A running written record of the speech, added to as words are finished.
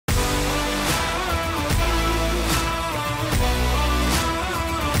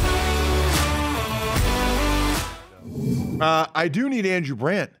I do need Andrew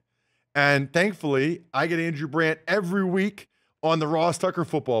Brandt. And thankfully, I get Andrew Brandt every week on the Ross Tucker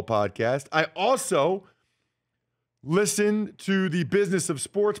Football Podcast. I also listen to the Business of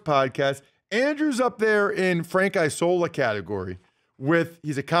Sports podcast. Andrew's up there in Frank Isola category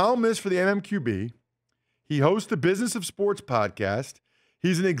he's a columnist for the MMQB. He hosts the Business of Sports podcast.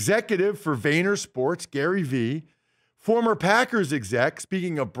 He's an executive for Vayner Sports, Gary V, former Packers exec,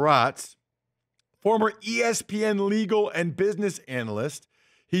 speaking of brats, former ESPN legal and business analyst.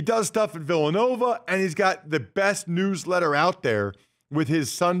 He does stuff at Villanova, and he's got the best newsletter out there with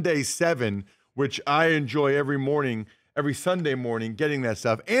his Sunday 7, which I enjoy every Sunday morning, getting that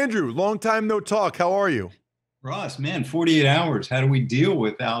stuff. Andrew, long time no talk. How are you? Ross, man, 48 hours. How do we deal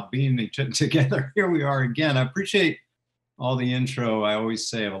without being together? Here we are again. I appreciate all the intro. I always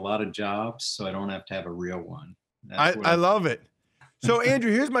say I have a lot of jobs, so I don't have to have a real one. I love it. So,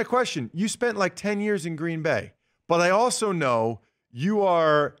 Andrew, here's my question. You spent like 10 years in Green Bay, but I also know you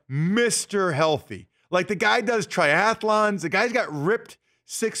are Mr. Healthy. Like the guy does triathlons. The guy's got ripped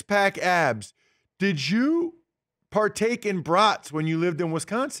six-pack abs. Did you partake in brats when you lived in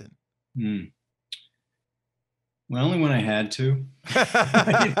Wisconsin? Well, only when I had to.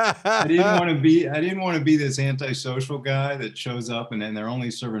 I didn't want to be this antisocial guy that shows up and then they're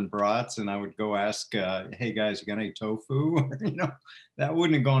only serving brats, and I would go ask, "Hey guys, you got any tofu?" That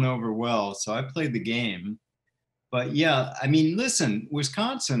wouldn't have gone over well. So I played the game. But yeah, I mean, listen,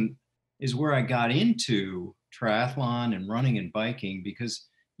 Wisconsin is where I got into triathlon and running and biking, because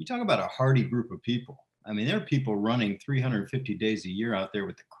you talk about a hardy group of people. I mean, there are people running 350 days a year out there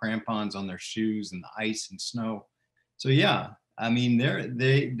with the crampons on their shoes and the ice and snow. So yeah, I mean,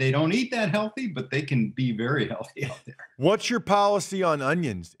 they don't eat that healthy, but they can be very healthy out there. What's your policy on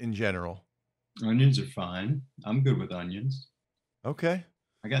onions in general? Onions are fine. I'm good with onions. Okay.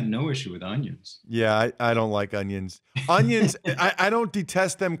 I got no issue with onions. Yeah, I don't like onions. Onions, I don't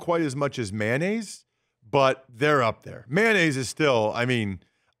detest them quite as much as mayonnaise, but they're up there. Mayonnaise is still, I mean,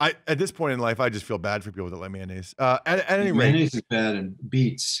 at this point in life, I just feel bad for people that like mayonnaise. At any rate. Mayonnaise is bad, and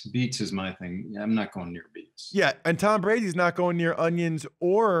beets is my thing. I'm not going near beets. Yeah, and Tom Brady's not going near onions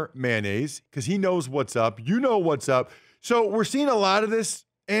or mayonnaise because he knows what's up. You know what's up. So we're seeing a lot of this,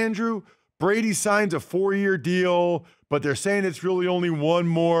 Andrew. Brady signs a 4-year deal, but they're saying it's really only one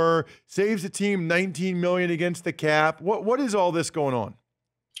more. Saves the team $19 million against the cap. What is all this going on?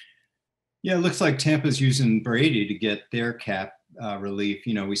 Yeah, it looks like Tampa's using Brady to get their cap relief.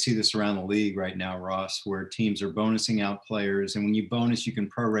 We see this around the league right now, Ross, where teams are bonusing out players. And when you bonus, you can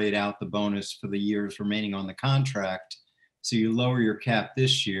prorate out the bonus for the years remaining on the contract. So you lower your cap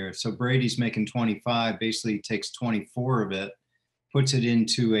this year. So Brady's making 25, basically takes 24 of it, puts it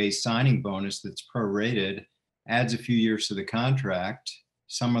into a signing bonus that's prorated, adds a few years to the contract.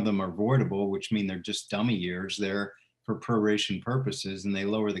 Some of them are voidable, which mean they're just dummy years. They're for proration purposes, and they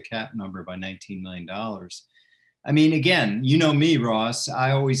lower the cap number by $19 million. I mean, again, you know me, Ross.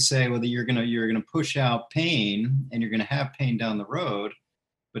 I always say whether you're gonna push out pain, and you're gonna have pain down the road,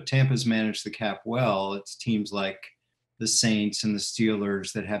 but Tampa's managed the cap well. It's teams like the Saints and the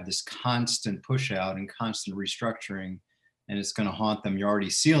Steelers that have this constant push out and constant restructuring, and it's going to haunt them. You're already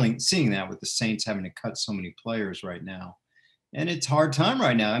seeing that with the Saints having to cut so many players right now, and it's hard time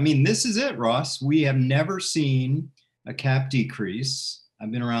right now. I mean, this is it, Ross. We have never seen a cap decrease.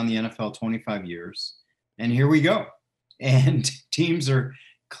 I've been around the NFL 25 years. And here we go. And teams are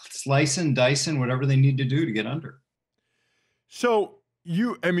slicing, dicing, whatever they need to do to get under. So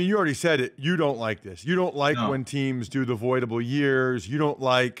you already said it. You don't like this. You don't like when teams do the voidable years. You don't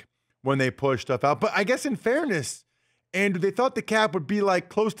like when they push stuff out. But I guess in fairness, Andrew, they thought the cap would be like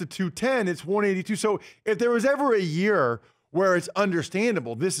close to 210. It's 182. So if there was ever a year where it's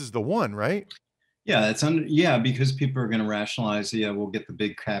understandable, this is the one, right? Yeah, because people are going to rationalize, we'll get the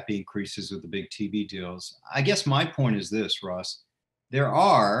big cap increases with the big TV deals. I guess my point is this, Ross. There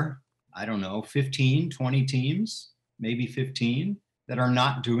are, 15, 20 teams, maybe 15, that are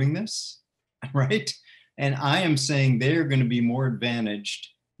not doing this, right? And I am saying they're going to be more advantaged,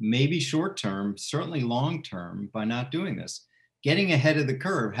 maybe short term, certainly long term, by not doing this. Getting ahead of the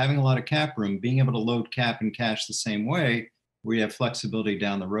curve, having a lot of cap room, being able to load cap and cash the same way, where you have flexibility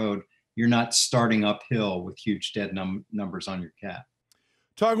down the road. You're not starting uphill with huge dead numbers on your cap.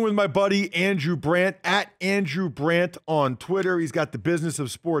 Talking with my buddy Andrew Brandt, at Andrew Brandt on Twitter. He's got the Business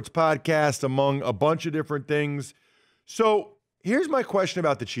of Sports podcast, among a bunch of different things. So here's my question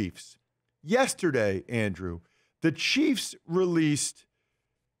about the Chiefs. Yesterday, Andrew, the Chiefs released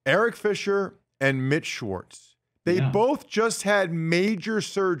Eric Fisher and Mitch Schwartz. They both just had major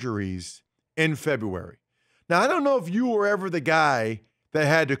surgeries in February. Now, I don't know if you were ever the guy that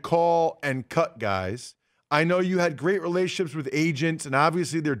had to call and cut guys. I know you had great relationships with agents, and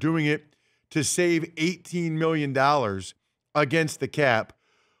obviously they're doing it to save $18 million against the cap.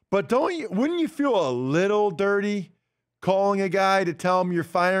 But wouldn't you feel a little dirty calling a guy to tell him you're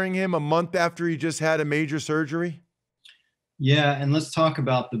firing him a month after he just had a major surgery? Yeah, and let's talk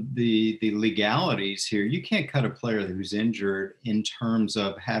about the legalities here. You can't cut a player who's injured in terms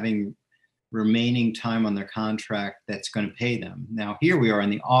of having remaining time on their contract that's going to pay them. Now, here we are in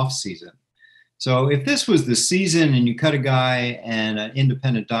the off season. So if this was the season and you cut a guy and an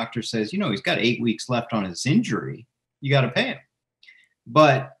independent doctor says, he's got 8 weeks left on his injury, you got to pay him.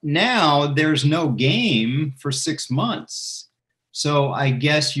 But now there's no game for 6 months. So I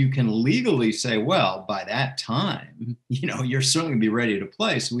guess you can legally say, well, by that time, you're certainly going to be ready to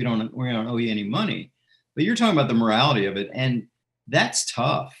play. So we don't owe you any money. But you're talking about the morality of it. And that's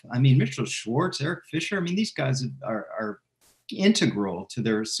tough. I mean, Mitchell Schwartz, Eric Fisher, these guys are integral to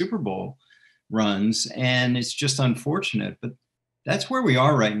their Super Bowl runs. And it's just unfortunate. But that's where we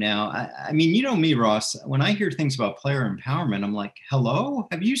are right now. I mean, you know me, Ross, when I hear things about player empowerment, I'm like, hello?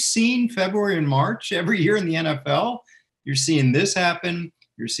 Have you seen February and March every year in the NFL? You're seeing this happen.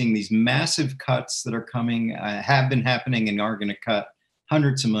 You're seeing these massive cuts that are coming, have been happening, and are going to cut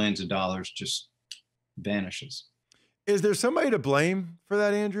hundreds of millions of dollars, just vanishes. Is there somebody to blame for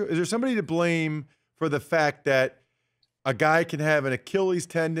that, Andrew? Is there somebody to blame for the fact that a guy can have an Achilles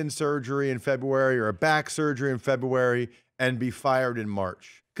tendon surgery in February or a back surgery in February and be fired in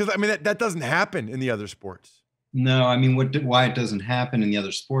March? Because, that doesn't happen in the other sports. No, why it doesn't happen in the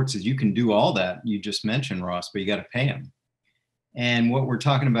other sports is you can do all that you just mentioned, Ross, but you got to pay them. And what we're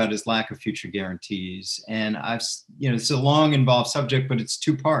talking about is lack of future guarantees. And it's a long involved subject, but it's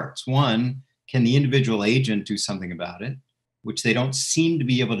two parts. One, can the individual agent do something about it, which they don't seem to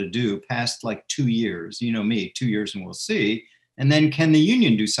be able to do past like 2 years, 2 years and we'll see. And then can the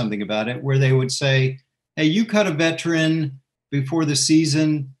union do something about it where they would say, hey, you cut a veteran before the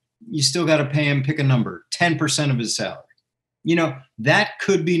season, you still got to pay him, pick a number, 10% of his salary. That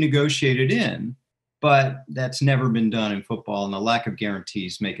could be negotiated in, but that's never been done in football. And the lack of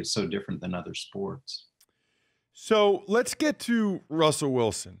guarantees make it so different than other sports. So let's get to Russell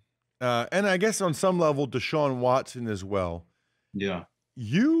Wilson. And I guess on some level, Deshaun Watson as well. Yeah.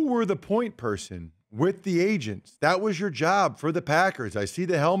 You were the point person with the agents. That was your job for the Packers. I see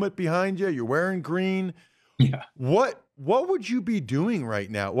the helmet behind you. You're wearing green. Yeah. What would you be doing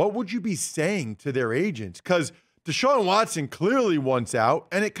right now? What would you be saying to their agents? Because Deshaun Watson clearly wants out,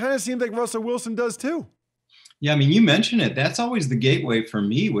 and it kind of seems like Russell Wilson does too. Yeah, you mentioned it. That's always the gateway for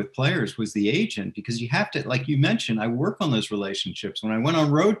me with players was the agent, because you have to, like you mentioned, I work on those relationships. When I went on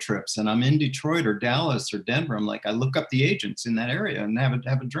road trips and I'm in Detroit or Dallas or Denver, I'm like, I look up the agents in that area and have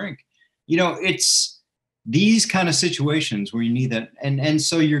a drink. It's these kind of situations where you need that. And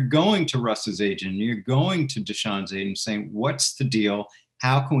so you're going to Russ's agent, you're going to Deshaun's agent saying, what's the deal?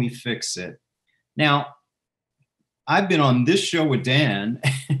 How can we fix it? Now, I've been on this show with Dan.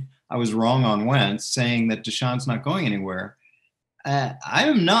 I was wrong on Wentz saying that Deshaun's not going anywhere. I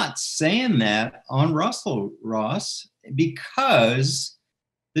am not saying that on Russell, Ross, because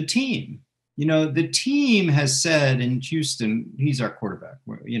the team has said in Houston, he's our quarterback.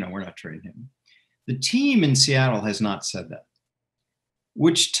 We're not trading him. The team in Seattle has not said that,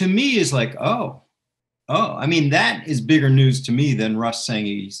 which to me is like, that is bigger news to me than Russ saying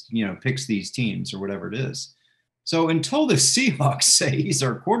he's, picks these teams or whatever it is. So until the Seahawks say he's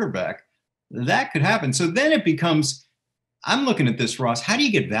our quarterback, that could happen. So then it becomes, I'm looking at this, Ross, how do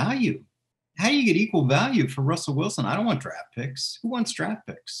you get value? How do you get equal value for Russell Wilson? I don't want draft picks. Who wants draft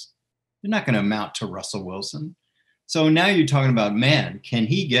picks? They're not going to amount to Russell Wilson. So now you're talking about, man, can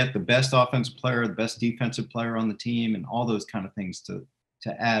he get the best offensive player, the best defensive player on the team, and all those kind of things to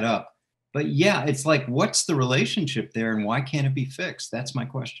add up. But yeah, it's like, what's the relationship there and why can't it be fixed? That's my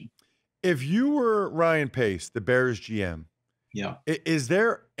question. If you were Ryan Pace, the Bears GM, yeah, is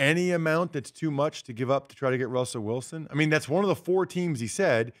there any amount that's too much to give up to try to get Russell Wilson? That's one of the 4 teams he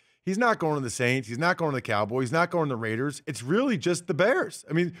said. He's not going to the Saints. He's not going to the Cowboys. He's not going to the Raiders. It's really just the Bears.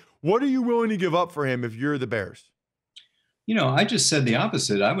 What are you willing to give up for him if you're the Bears? I just said the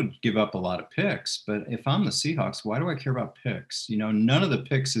opposite. I would give up a lot of picks, but if I'm the Seahawks, why do I care about picks? None of the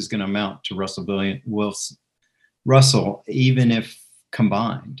picks is going to amount to Russell, even if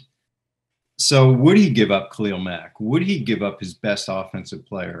combined. So would he give up Khalil Mack? Would he give up his best offensive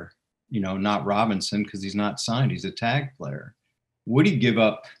player? Not Robinson, because he's not signed. He's a tag player. Would he give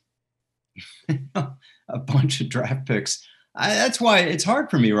up a bunch of draft picks? That's why it's hard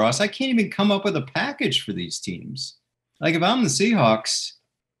for me, Ross. I can't even come up with a package for these teams. Like if I'm the Seahawks,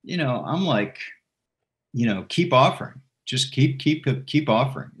 I'm like, keep offering. Just keep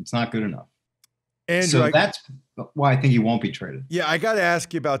offering. It's not good enough. Andrew, So that's why I think he won't be traded. Yeah, I got to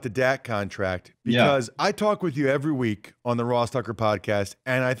ask you about the Dak contract because I talk with you every week on the Ross Tucker podcast,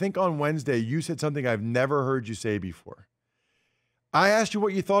 and I think on Wednesday you said something I've never heard you say before. I asked you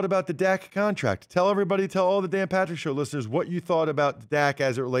what you thought about the Dak contract. Tell all the Dan Patrick Show listeners what you thought about Dak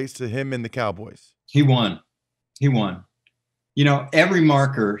as it relates to him and the Cowboys. He won. You know, every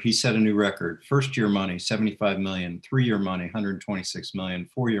marker, he set a new record. First-year money, $75 million. 3-year money, $126 million.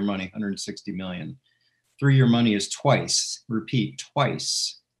 4-year money, $160 million. 3-year money is twice the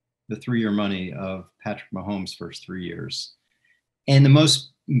 3-year money of Patrick Mahomes' first 3 years. And the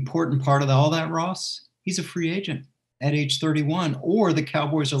most important part of all that, Ross, he's a free agent at age 31, or the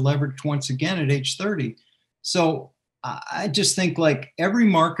Cowboys are leveraged once again at age 30. So I just think like every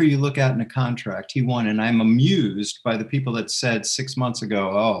marker you look at in a contract, he won. And I'm amused by the people that said 6 months ago,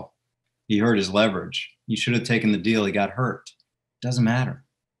 oh, he hurt his leverage. You should have taken the deal. He got hurt. Doesn't matter.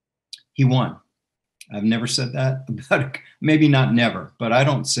 He won. I've never said that about, maybe not never, but I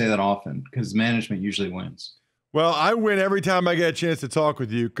don't say that often because management usually wins. Well, I win every time I get a chance to talk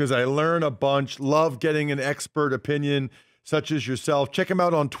with you because I learn a bunch, love getting an expert opinion such as yourself. Check him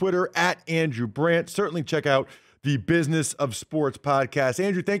out on Twitter at Andrew Brandt. Certainly check out the Business of Sports podcast.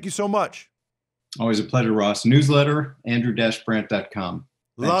 Andrew, thank you so much. Always a pleasure, Ross. Newsletter, andrew-brandt.com.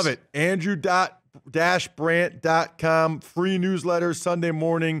 Love it. Andrew-brandt.com. Free newsletter Sunday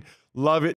morning. Love it.